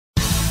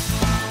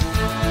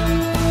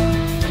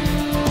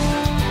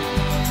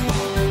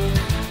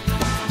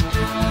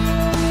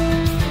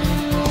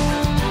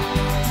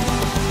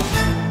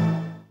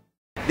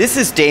This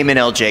is Damon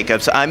L.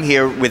 Jacobs. I'm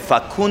here with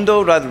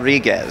Facundo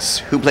Rodriguez,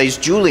 who plays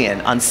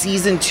Julian on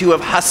season 2 of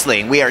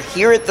Hustling. We are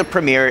here at the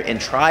premiere in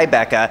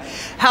Tribeca.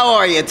 How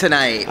are you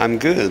tonight? I'm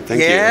good,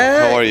 thank you.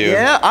 How are you?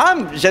 Yeah,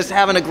 I'm just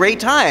having a great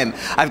time.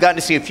 I've gotten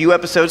to see a few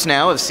episodes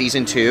now of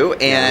season 2,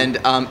 and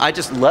I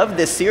just love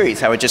this series,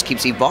 how it just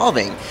keeps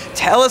evolving.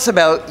 Tell us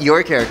about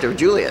your character,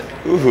 Julian.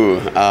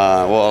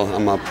 Well,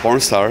 I'm a porn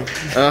star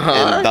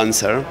and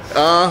dancer,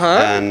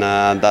 and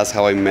that's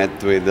how I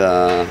met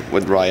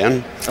with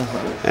Ryan.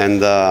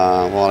 And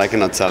well, I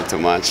cannot tell too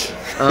much.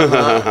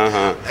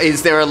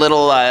 Is there a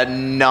little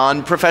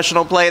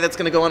non-professional play that's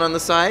going to go on the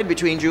side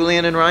between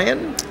Julian and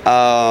Ryan?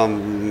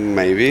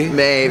 Maybe.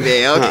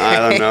 Maybe, okay. I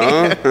don't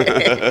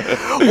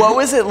know. What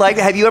was it like?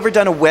 Have you ever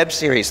done a web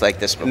series like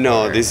this before?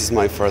 No, this is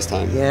my first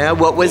time. Yeah,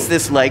 what was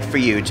this like for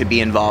you to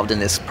be involved in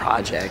this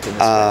project?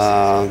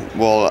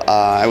 Well,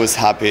 I was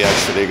happy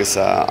actually because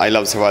I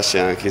love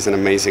Sebastian. He's an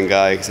amazing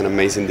guy, he's an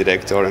amazing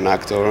director and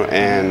actor,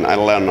 and I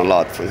learned a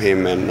lot from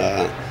him, and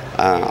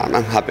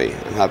I'm happy.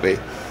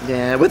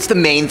 Yeah, what's the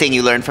main thing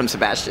you learned from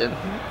Sebastian?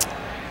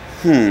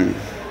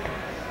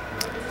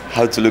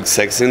 How to look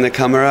sexy in the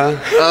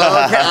camera.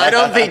 Oh, okay. I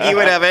don't think you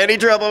would have any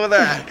trouble with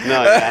that.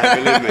 No, yeah,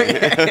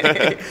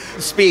 believe me.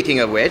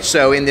 Speaking of which,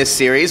 so in this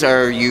series,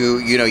 are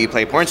you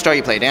play porn star,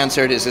 you play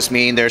dancer. Does this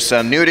mean there's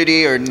some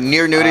nudity or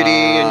near nudity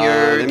in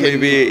your?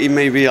 It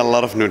may be a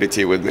lot of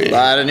nudity with me. A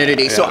lot of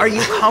nudity. Yeah. So, are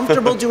you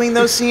comfortable doing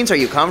those scenes? Are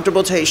you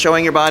comfortable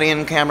showing your body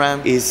in camera?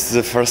 It's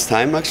the first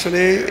time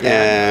actually,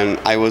 and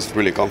I was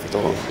really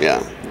comfortable.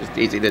 Yeah. It's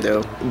easy to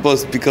do.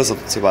 But because of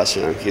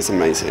Sebastian, he's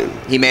amazing.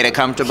 He made it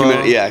comfortable?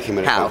 He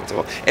made it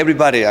comfortable.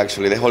 Everybody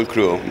actually, the whole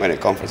crew made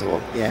it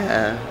comfortable.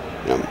 Yeah.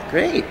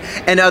 Great.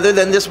 And other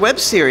than this web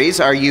series,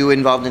 are you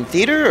involved in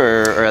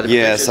theater or other?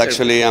 Yes,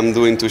 actually, I'm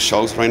doing 2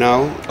 shows right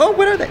now. Oh,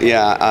 what are they?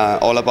 Yeah,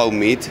 All About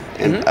Meat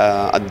and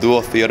a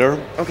duo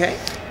theater. Okay.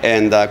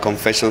 And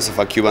Confessions of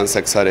a Cuban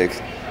Sex Addict.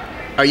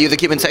 Are you the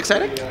Cuban sex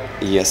addict?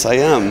 Yes, I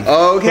am.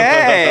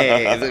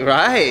 Okay,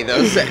 right.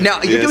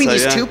 Now, you're doing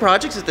these 2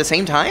 projects at the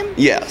same time?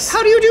 Yes.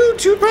 How do you do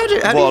 2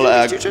 projects? How do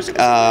you do 2 shows at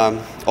the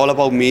same time? All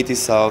About Meat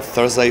is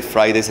Thursday,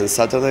 Fridays, and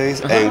Saturdays,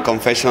 and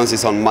Confessions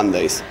is on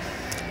Mondays.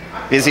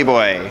 Busy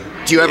boy.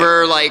 Do you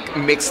ever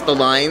mix the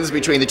lines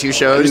between the 2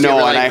 shows?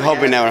 No, and I hope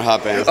it never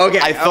happens. Okay.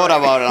 I thought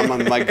about it. I'm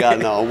like, my God,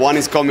 no. One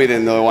is comedy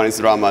and the other one is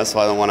drama, so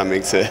I don't want to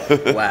mix it.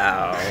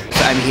 Wow.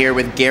 So I'm here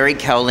with Gary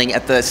Cowling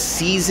at the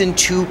season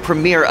 2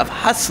 premiere of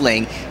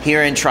Hustling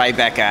here in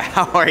Tribeca.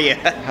 How are you?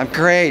 I'm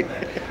great.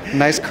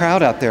 Nice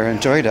crowd out there.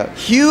 Enjoyed it.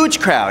 Huge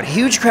crowd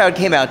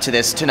came out to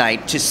this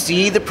tonight to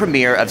see the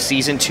premiere of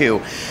season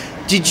 2.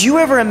 Did you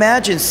ever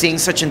imagine seeing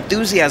such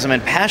enthusiasm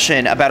and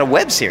passion about a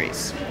web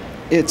series?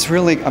 It's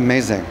really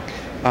amazing.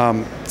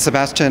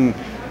 Sebastian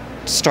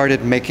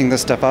started making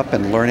this stuff up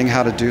and learning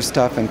how to do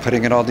stuff and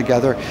putting it all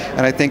together.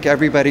 And I think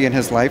everybody in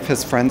his life,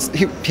 his friends,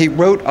 he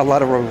wrote a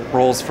lot of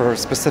roles for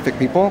specific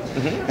people,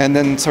 and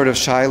then sort of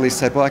shyly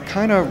said, well, I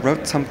kind of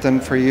wrote something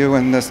for you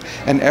in this,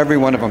 and every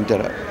one of them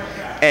did it.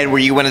 And were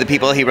you one of the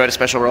people he wrote a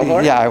special role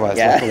for? Yeah, I was.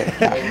 Yeah.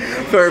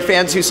 For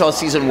fans who saw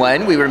season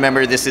 1, we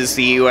remember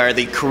you are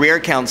the career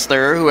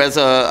counselor who has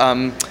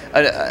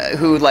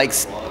who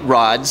likes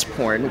Rod's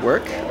porn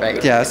work,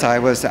 right? Yes, I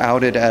was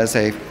outed as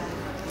a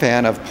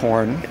fan of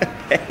porn.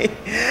 Okay.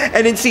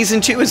 And in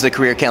season 2, is the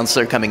career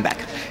counselor coming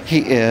back? He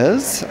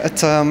is.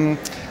 It's a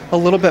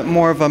little bit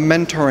more of a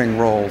mentoring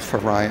role for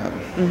Ryan.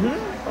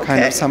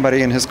 Kind of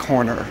somebody in his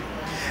corner.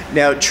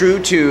 Now, true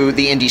to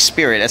the indie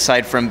spirit,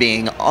 aside from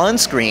being on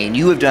screen,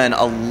 you have done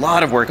a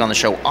lot of work on the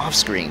show off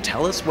screen.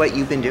 Tell us what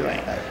you've been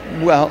doing.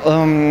 Well,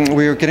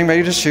 we were getting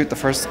ready to shoot the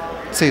first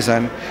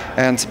season,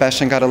 and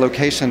Sebastian got a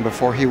location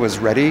before he was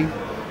ready.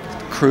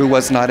 Crew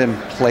was not in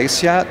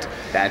place yet.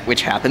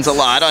 Which happens a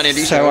lot on indie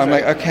shows. So I'm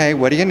like, okay,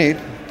 what do you need?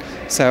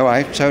 So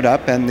I showed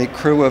up, and the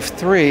crew of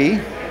 3,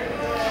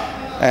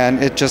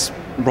 and it just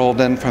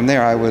rolled in from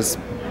there. I was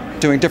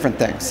doing different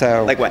things.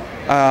 So like what?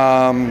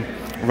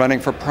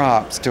 Running for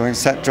props, doing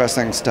set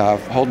dressing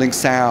stuff, holding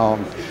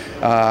sound,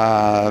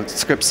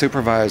 script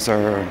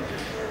supervisor,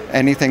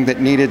 anything that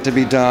needed to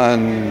be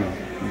done,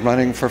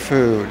 running for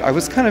food. I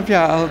was kind of,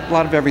 a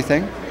lot of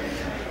everything.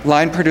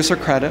 Line producer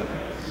credit.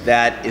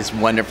 That is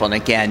wonderful, and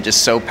again,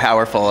 just so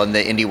powerful in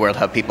the indie world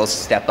how people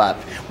step up.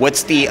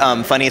 What's the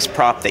funniest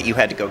prop that you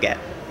had to go get?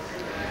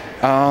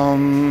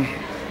 Well,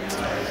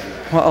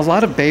 a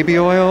lot of baby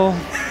oil.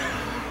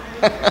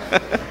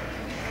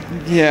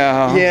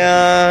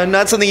 Yeah,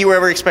 not something you were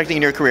ever expecting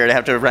in your career to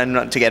have to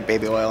run to get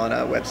baby oil on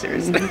a web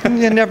series.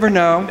 You never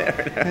know.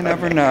 You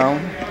never know.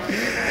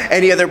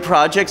 Any other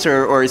projects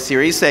or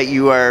series that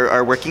you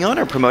are working on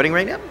or promoting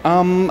right now?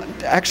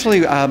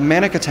 Actually,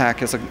 Manic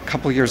Attack is a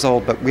couple years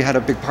old, but we had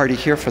a big party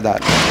here for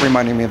that,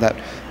 reminding me of that.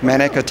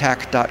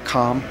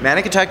 ManicAttack.com.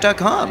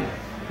 ManicAttack.com.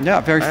 Yeah,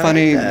 very I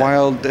funny, like that.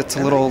 wild. It's a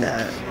I little like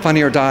that.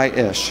 Funny or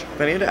Die-ish.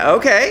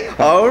 Okay.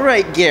 All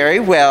right, Gary.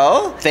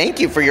 Well, thank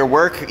you for your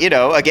work. You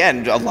know,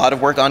 again, a lot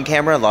of work on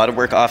camera, a lot of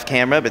work off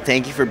camera, but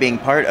thank you for being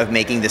part of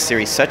making this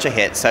series such a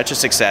hit, such a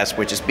success,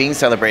 which is being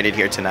celebrated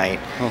here tonight.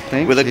 Well,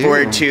 thank you. We look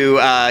forward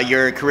to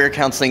your career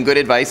counseling good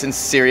advice in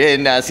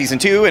season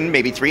 2 and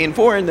maybe 3 and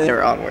 4 and then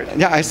onward.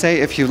 Yeah, I say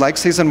if you like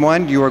season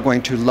 1, you are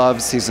going to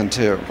love season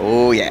 2.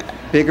 Oh, yeah.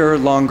 Bigger,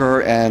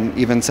 longer, and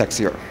even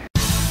sexier.